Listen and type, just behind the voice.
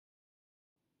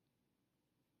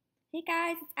Hey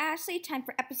guys, it's Ashley. Time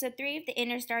for episode 3 of the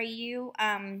InnerStar U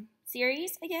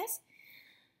series, I guess.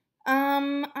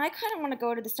 I kind of want to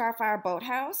go to the Starfire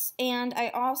Boathouse, and I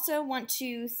also want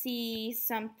to see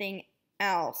something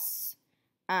else.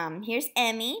 Here's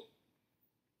Emmy.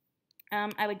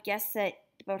 I would guess that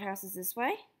the boathouse is this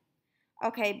way.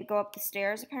 Okay, we go up the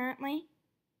stairs apparently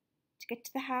to get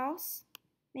to the house,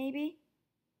 maybe.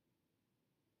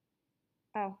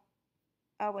 Oh,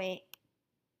 wait.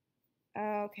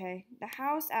 Okay, the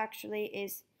house actually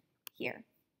is here.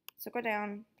 So go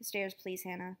down the stairs, please,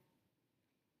 Hannah.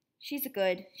 She's a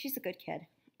good kid.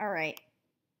 All right.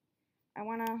 I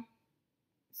want to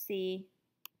see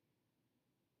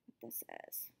what this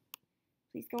is.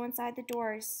 Please go inside the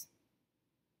doors.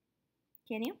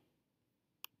 Can you?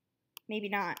 Maybe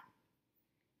not.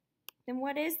 Then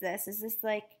what is this? Is this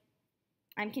like...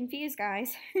 I'm confused,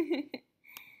 guys.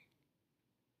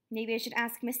 Maybe I should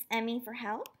ask Miss Emmy for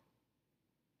help?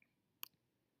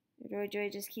 Or do I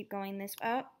just keep going this...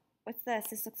 Oh, what's this?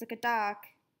 This looks like a dock.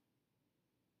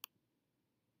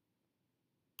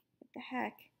 What the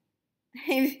heck?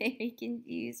 I'm very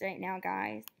confused right now,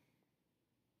 guys.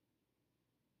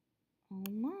 Oh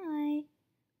my.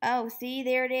 Oh, see,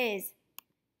 there it is.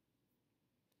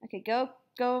 Okay, go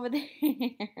over there.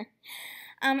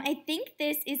 I think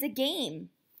this is a game,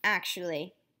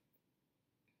 actually.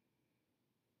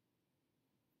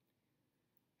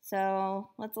 So,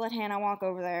 let's let Hannah walk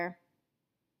over there.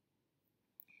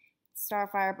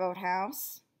 Starfire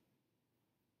Boathouse.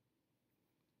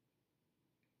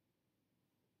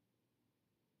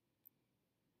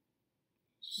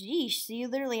 Jeesh, so you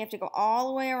literally have to go all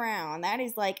the way around. That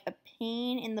is like a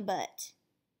pain in the butt.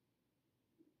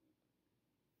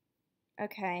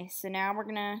 Okay, so now we're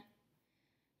gonna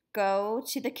go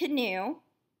to the canoe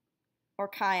or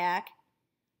kayak.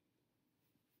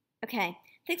 Okay,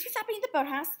 thanks for stopping at the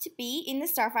boathouse to be in the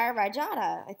Starfire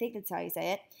Regatta. I think that's how you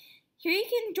say it. Here you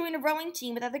can join a rowing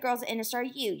team with other girls at InnerStar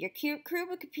U. Your crew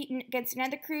will compete against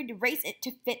another crew to race it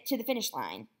to the finish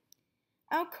line.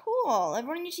 Oh, cool.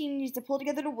 Everyone on your team needs to pull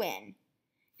together to win.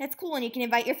 That's cool, and you can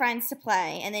invite your friends to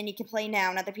play, and then you can play now,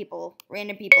 and other people,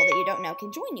 random people that you don't know,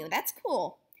 can join you. That's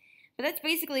cool. But that's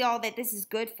basically all that this is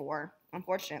good for,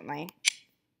 unfortunately.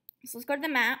 So let's go to the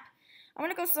map. I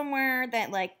want to go somewhere that,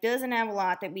 like, doesn't have a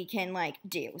lot that we can, like,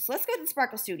 do. So let's go to the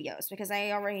Sparkle Studios, because I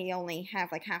already only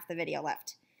have, like, half the video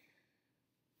left.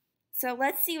 So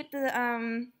let's see what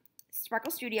the,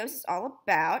 Sparkle Studios is all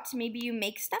about. Maybe you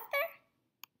make stuff there?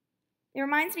 It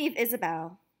reminds me of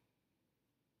Isabel.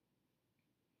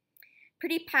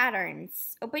 Pretty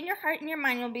patterns. Open your heart and your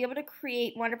mind. You'll be able to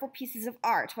create wonderful pieces of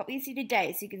art. What we see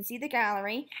today. So you can see the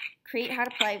gallery, create how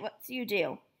to play. What do you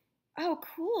do? Oh,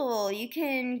 cool. You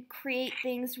can create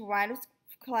things for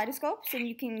kaleidoscopes, and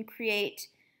you can create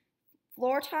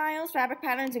floor tiles, fabric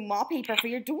patterns, and wallpaper for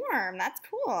your dorm. That's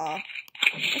cool.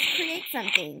 Let's create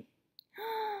something.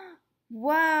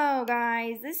 Whoa,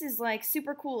 guys, this is like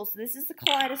super cool. So this is the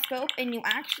kaleidoscope, and you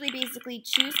actually basically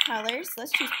choose colors.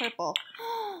 Let's choose purple.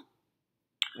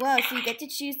 Whoa, so you get to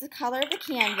choose the color of the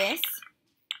canvas.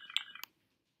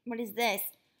 What is this?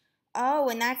 Oh,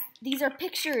 and these are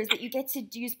pictures that you get to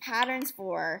use patterns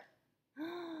for.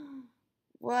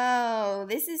 Whoa,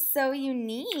 this is so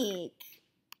unique.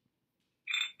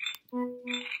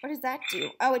 What does that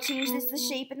do? Oh, it changes the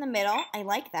shape in the middle. I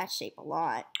like that shape a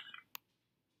lot.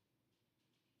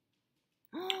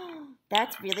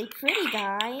 That's really pretty,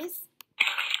 guys.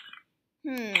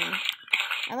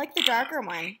 I like the darker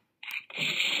one.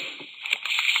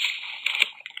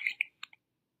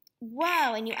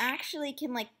 Whoa, and you actually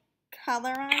can, like,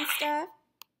 color on stuff.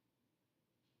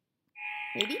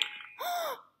 Maybe?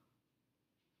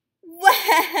 Wow,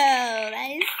 that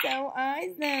is so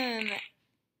awesome.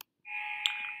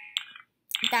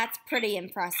 That's pretty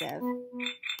impressive.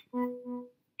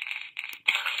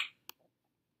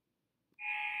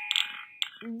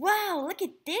 Wow, look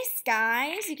at this,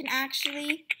 guys. You can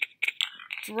actually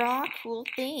draw cool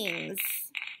things.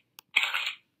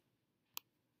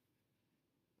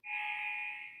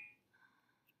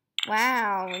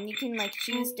 Wow, and you can, like,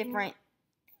 choose different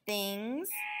things.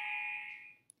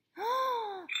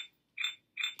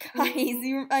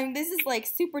 Guys, this is, like,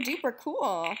 super duper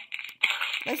cool.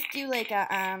 Let's do, like,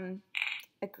 a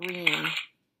green.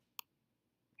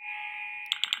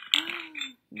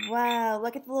 Wow,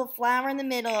 look at the little flower in the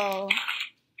middle.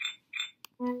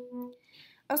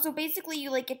 Oh, so basically you,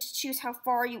 like, get to choose how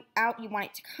far out you want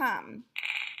it to come.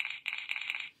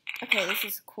 Okay, this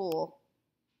is cool.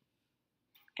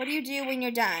 What do you do when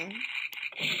you're done?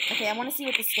 Okay, I want to see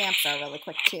what the stamps are really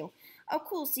quick, too. Oh,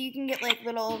 cool, so you can get, like,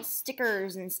 little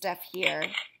stickers and stuff here.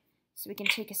 So we can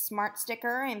take a smart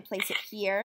sticker and place it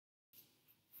here.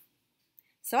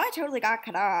 So I totally got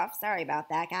cut off. Sorry about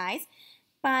that, guys.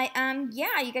 But,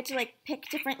 yeah, you get to, like, pick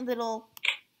different little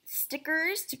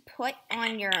stickers to put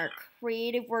on your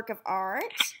creative work of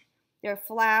art. There are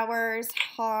flowers,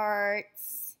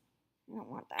 hearts. I don't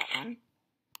want that one.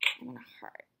 I want a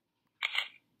heart.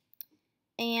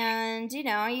 And, you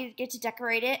know, you get to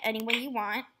decorate it any way you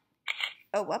want.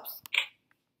 Oh, whoops.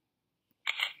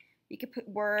 You could put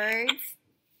words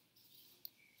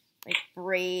like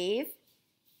brave.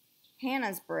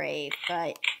 Hannah's brave,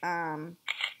 but, can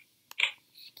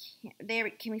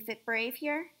we fit brave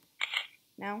here?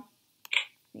 No?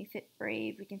 Can we fit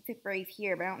brave? We can fit brave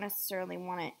here, but I don't necessarily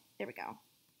want it. There we go.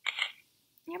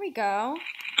 There we go.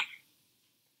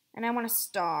 And I want a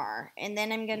star. And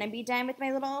then I'm going to be done with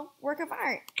my little work of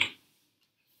art.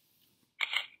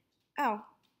 Oh,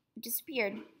 it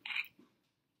disappeared.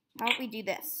 How about we do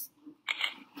this?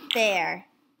 There.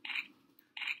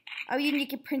 Oh, you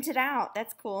can print it out.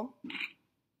 That's cool.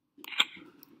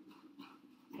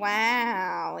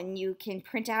 Wow. And you can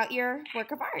print out your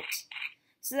work of art.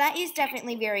 So that is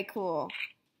definitely very cool.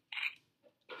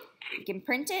 You can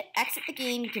print it, exit the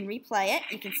game, you can replay it,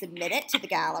 you can submit it to the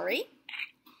gallery,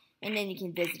 and then you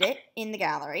can visit it in the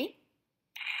gallery.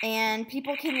 And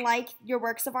people can like your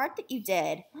works of art that you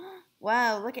did.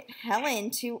 Wow, look at Helen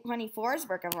 224's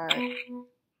work of art.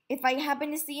 If I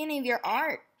happen to see any of your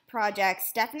art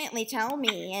projects, definitely tell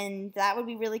me, and that would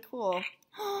be really cool.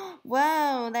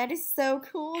 Whoa, that is so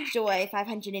cool, Joy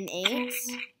 508.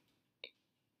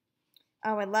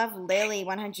 Oh, I love Lily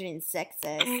 106's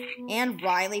and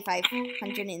Riley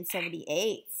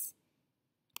 578's.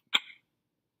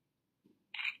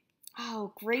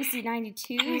 Oh, Gracie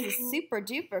 92's is super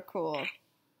duper cool.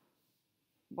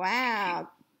 Wow.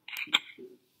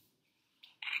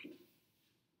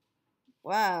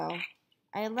 Whoa.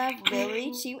 I love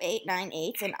Lily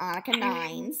 2898's and Annika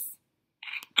 9's.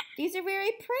 These are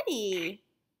very pretty.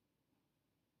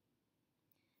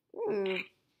 Ooh.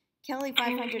 Kelly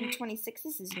 526,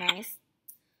 this is nice.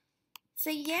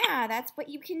 So yeah, that's what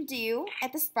you can do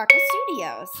at the Sparkle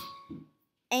Studios.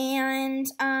 And,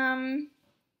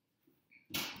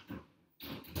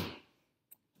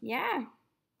 yeah.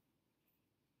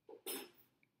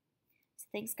 So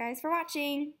thanks guys for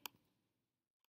watching.